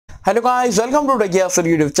Hello guys, welcome to techy यासर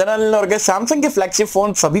YouTube channel. और guys, Samsung के flagship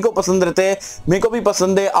phone सभी को पसंद रहते हैं, मेरे को भी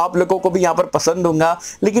पसंद है, आप लोगों को भी यहाँ पर पसंद होगा।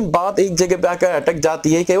 लेकिन बात एक जगह पे आकर अटक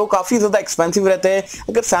जाती है कि वो काफी ज्यादा एक्सपेंसिव रहते हैं।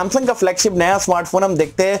 अगर सैमसंग का फ्लैगशिप नया स्मार्टफोन हम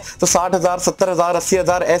देखते हैं तो 60,000, 70,000,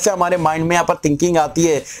 80,000 ऐसे हमारे माइंड में यहाँ पर थिंकिंग आती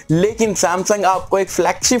है। लेकिन सैमसंग आपको एक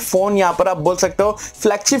फ्लैगशिप फोन यहाँ पर आप बोल सकते हो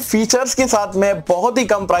फ्लैगशिप फीचर्स के साथ में बहुत ही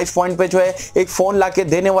कम प्राइस पॉइंट पे जो है एक फोन लाके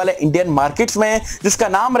देने वाले इंडियन मार्केट्स में, जिसका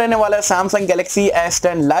नाम रहने वाला है सैमसंग गैलेक्सी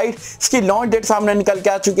S10 Lite। इसकी लॉन्च डेट सामने निकल के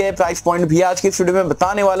आ चुके हैं, प्राइस पॉइंट भी आज की इस वीडियो में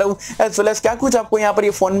बताने वाला हूं, एज वेल एज क्या कुछ आपको यहां पर ये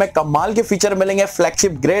फोन में कमाल के फीचर मिलेंगे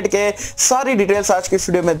फ्लैगशिप ग्रेड के, सारी डिटेल्स आज की इस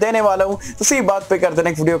वीडियो में देने वाला हूं। तो इसी बात पे करते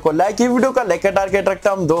हैं वीडियो को लाइक। ये वीडियो का लाइक का टारगेट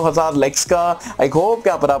रखता हूं 2000 लाइक्स का। आई होप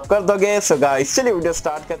यहां पर आप कर दोगे। सो गाइस, चलिए वीडियो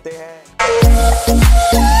स्टार्ट करते हैं।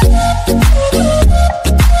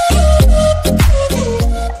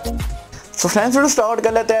 तो फ्रेंड्स, वीडियो स्टार्ट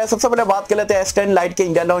कर लेते हैं। सबसे पहले बात कर लेते हैं S10 Lite के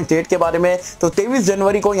इंडिया लॉन्च डेट के बारे में। तो 23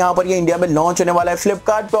 जनवरी को यहाँ पर ये इंडिया में लॉन्च होने वाला है।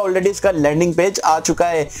 फ्लिपकार्ट पे ऑलरेडी इसका लैंडिंग पेज आ चुका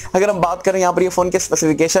है। अगर हम बात करें यहाँ पर ये फोन के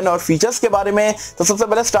स्पेसिफिकेशन और फीचर्स के बारे में, तो सबसे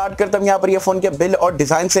पहले स्टार्ट करते हैं यहाँ पर ये फोन के बिल और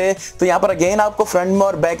डिजाइन से। तो यहाँ पर अगेन आपको फ्रंट में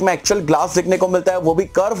और बैक में एक्चुअल ग्लास दिखने को मिलता है, वो भी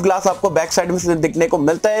कर्व ग्लास आपको बैक साइड में दिखने को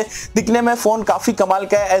मिलता है। दिखने में फोन काफी कमाल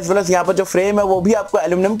का है। एज वेल एज यहाँ पर जो फ्रेम है वो भी आपको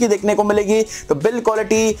एल्यूमिनियम की देखने को मिलेगी। तो bill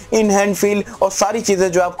quality, in hand feel और सारी चीजें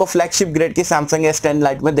जो आपको फ्लैगशिप ग्रेड की सैमसंग S10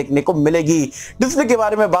 Lite में देखने को मिलेगी। डिस्प्ले के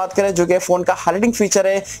बारे में बात करें, जो कि फोन का हाइलाइटिंग फीचर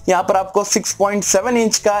है, यहाँ पर आपको 6.7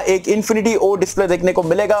 इंच का एक इन्फिनिटी ओ डिस्प्ले देखने को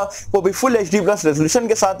मिलेगा, वो भी फुल HD प्लस रेजोल्यूशन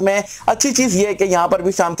के साथ में। अच्छी चीज ये है कि यहाँ पर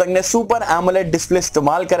भी सैमसंग ने सुपर एमोलेड डिस्प्ले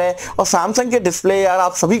इस्तेमाल करा है। और सैमसंग के डिस्प्ले यार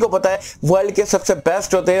आप सभी को पता है वर्ल्ड के सबसे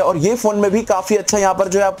बेस्ट होते हैं, और ये फोन में भी काफी अच्छा यहाँ पर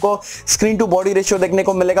जो है आपको स्क्रीन टू बॉडी रेशियो देखने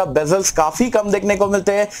को मिलेगा। बेजल्स काफी कम देखने को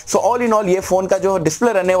मिलते हैं। सो ऑल इन ऑल ये फोन का जो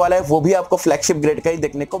डिस्प्ले रहने वाला है वो भी आपको फ्लैगशिप ग्रेड का ही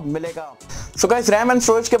देखने को मिलेगा। So guys, RAM and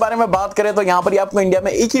storage के बारे में बात करें तो यहाँ पर आपको इंडिया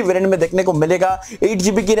में एक ही वेरिएंट में देखने को मिलेगा,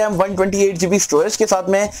 8GB की रैम, 128GB स्टोरेज के साथ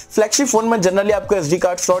में। फ्लैगशिप फोन में जनरली आपको SD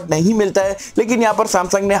कार्ड स्लॉट नहीं मिलता है, लेकिन यहाँ पर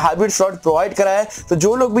सैमसंग ने हाइब्रिड स्लॉट प्रोवाइड करा है। तो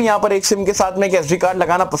जो लोग भी यहाँ पर एक सिम के साथ में एक SD कार्ड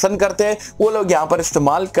लगाना पसंद करते हैं वो लोग यहाँ पर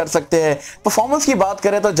इस्तेमाल कर सकते हैं। परफॉर्मेंस की बात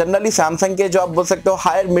करें तो जनरली सैमसंग के जो आप बोल सकते हो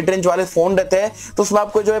हायर मिड रेंज वाले फोन रहते हैं तो उसमें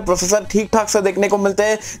आपको जो है प्रोसेसर ठीक ठाक से देखने को मिलते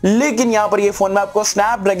हैं। लेकिन यहाँ पर ये फोन में आपको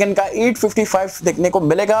स्नैपड्रैगन का 855 देखने को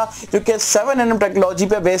मिलेगा, जो कि 7nm टेक्नोलॉजी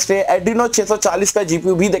पे बेस्ड है। एड्रीनो 640 का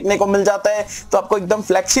जीपीयू भी देखने को मिल जाता है। तो आपको एकदम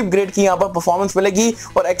फ्लैगशिप ग्रेड की यहाँ पर परफॉर्मेंस मिलेगी।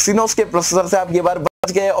 और एक्सिनोस के प्रोसेसर से आप ये बार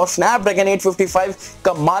गए, और स्नैपड्रैगन 855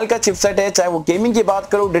 कमाल का चिपसेट है। चाहे वो गेमिंग की बात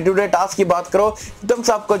करो, डे टू डे टास्क की बात करो, एकदम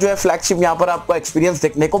से आपको जो है फ्लैगशिप यहाँ पर आपको एक्सपीरियंस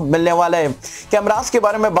देखने को मिलने वाला है। कैमरास के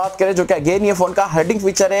बारे में बात करें, जो कि अगेन ये फोन का हाइलाइटिंग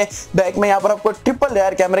फीचर है। बैक में यहाँ पर आपको ट्रिपल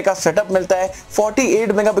लेयर कैमरे का सेटअप मिलता है।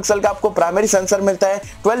 48 मेगापिक्सल का आपको प्राइमरी सेंसर मिलता है,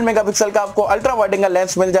 12 मेगापिक्सल का आपको अल्ट्रा वाइड एंगल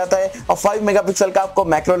लेंस मिल जाता है, और 5 मेगापिक्सल का आपको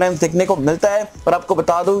मैक्रो लेंस देखने को मिलता है। और आपको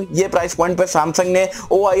बता दूं, ये प्राइस पॉइंट पर सैमसंग ने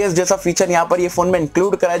OIS जैसा फीचर यहाँ पर ये फोन में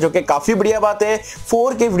इंक्लूड करा है, जो कि काफी बढ़िया बात है।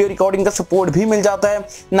 4K वीडियो रिकॉर्डिंग का सपोर्ट भी मिल जाता है,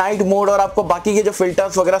 नाइट मोड और आपको बाकी के जो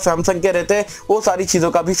फिल्टर्स वगैरह सैमसंग के रहते हैं वो सारी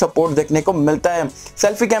चीजों का भी सपोर्ट देखने को मिलता है।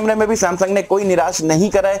 सेल्फी कैमरे में भी सैमसंग ने कोई निराश नहीं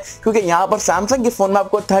करा है, क्योंकि यहाँ पर सैमसंग के फोन में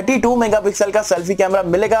आपको 32 मेगापिक्सल का सेल्फी कैमरा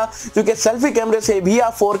मिलेगा, जो कि सेल्फी कैमरे से भी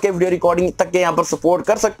आप 4K वीडियो रिकॉर्डिंग तक के यहाँ पर सपोर्ट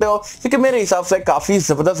कर सकते हो, क्योंकि मेरे हिसाब से काफी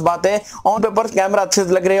जबरदस्त बात है। ऑन पेपर कैमरा अच्छे से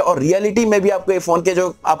लग रहे हैं, और रियलिटी में भी आपको ये फोन के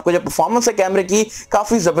जो आपको जो परफॉर्मेंस है कैमरे की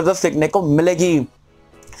काफी जबरदस्त देखने को मिलेगी।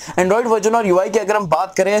 एंड्रॉइड वर्जन और यूआई की अगर हम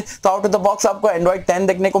बात करें तो आउट ऑफ द बॉक्स आपको एंड्रॉइड 10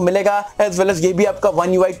 देखने को मिलेगा, एज वेल एज ये भी आपका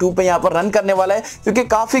One UI 2 पे यहाँ पर रन करने वाला है, क्योंकि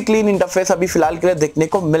काफी क्लीन इंटरफेस अभी फिलहाल के लिए देखने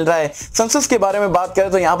को मिल रहा है। सेंसर्स के बारे में बात करें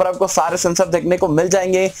तो यहाँ पर आपको सारे सेंसर देखने को मिल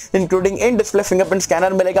जाएंगे, including in display fingerprint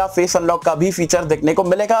scanner मिलेगा, फेस अनलॉक का भी फीचर देखने को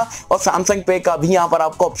मिलेगा, और सैमसंग पे का भी यहाँ पर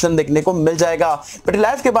आपको ऑप्शन देखने को मिल जाएगा। बैटरी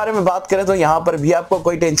लाइफ के बारे में बात करें तो यहाँ पर भी आपको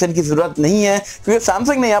कोई टेंशन की जरूरत नहीं है, क्योंकि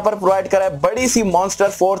सैमसंग ने यहाँ पर प्रोवाइड करा है बड़ी सी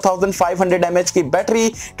मॉन्स्टर 4500 mAh की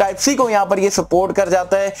बैटरी। टाइप सी को यहाँ पर ये सपोर्ट कर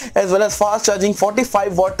जाता है, as well as fast charging 45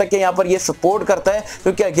 what तक के यहाँ पर ये सपोर्ट करता है,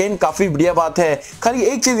 क्योंकि अगेन काफी बढ़िया बात है। खाली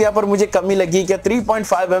एक चीज यहाँ पर मुझे कमी लगी कि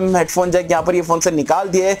 3.5mm हेडफोन जैक यहाँ पर ये फोन से निकाल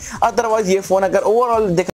दिए, अदरवाइज ये फोन अगर ओवरऑल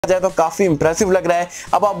देखा जाए तो काफी इंप्रेसिव लग रहा है।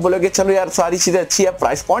 अब आप बोलोगे चलो यार सारी चीजें अच्छी है,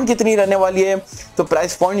 प्राइस पॉइंट कितनी रहने वाली है? तो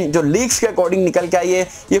प्राइस पॉइंट जो लीक्स के अकॉर्डिंग निकल के आई है,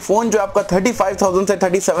 ये फोन जो आपका 35,000 से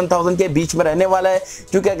 37,000 के बीच में रहने वाला है।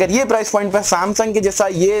 क्योंकि अगर ये प्राइस पॉइंट पर सैमसंग के जैसा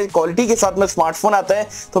ये क्वालिटी के साथ में स्मार्टफोन आता है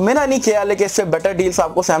तो मेरा नहीं ख्याल है कि इससे बेटर डील्स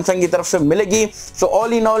आपको सैमसंग की तरफ से मिलेगी। सो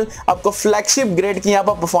ऑल इन ऑल आपको फ्लैगशिप ग्रेड की यहाँ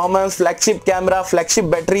पर performance, flagship camera, flagship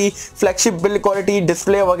battery, flagship build quality,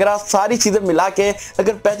 display वगैरह सारी चीजें मिला के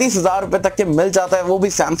अगर 35,000 रुपए तक के मिल जाता है, वो भी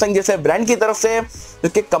सैमसंग जैसे ब्रांड की तरफ से, जो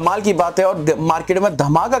कि कमाल की बात है और मार्केट में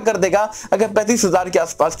धमाका कर देगा अगर 35,000 के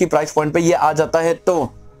आसपास की प्राइस पॉइंट पे ये आ जाता है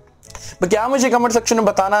तो। क्या मुझे कमेंट सेक्शन में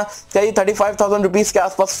बताना, क्या ये 35,000 रुपीज के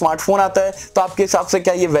आसपास स्मार्टफोन आता है तो आपके हिसाब से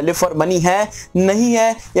क्या ये वैल्यू फॉर मनी है, नहीं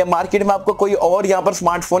है, या मार्केट में आपको कोई और यहाँ पर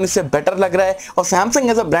स्मार्टफोन इससे बेटर लग रहा है? और सैमसंग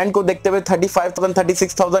एज अ ब्रांड को देखते हुए 35,000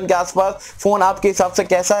 36,000 के आसपास फोन आपके हिसाब से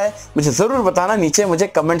कैसा है, मुझे जरूर बताना नीचे मुझे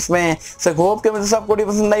कमेंट्स में। सो होप कि मुझे आपको वीडियो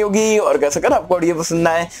पसंद आई होगी, और कैसे कर आपको वीडियो पसंद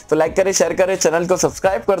आए तो लाइक करें, शेयर करें, चैनल को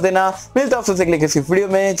सब्सक्राइब कर देना। मिलता है आपसे अगले किसी वीडियो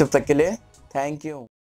में, जब तक के लिए थैंक यू।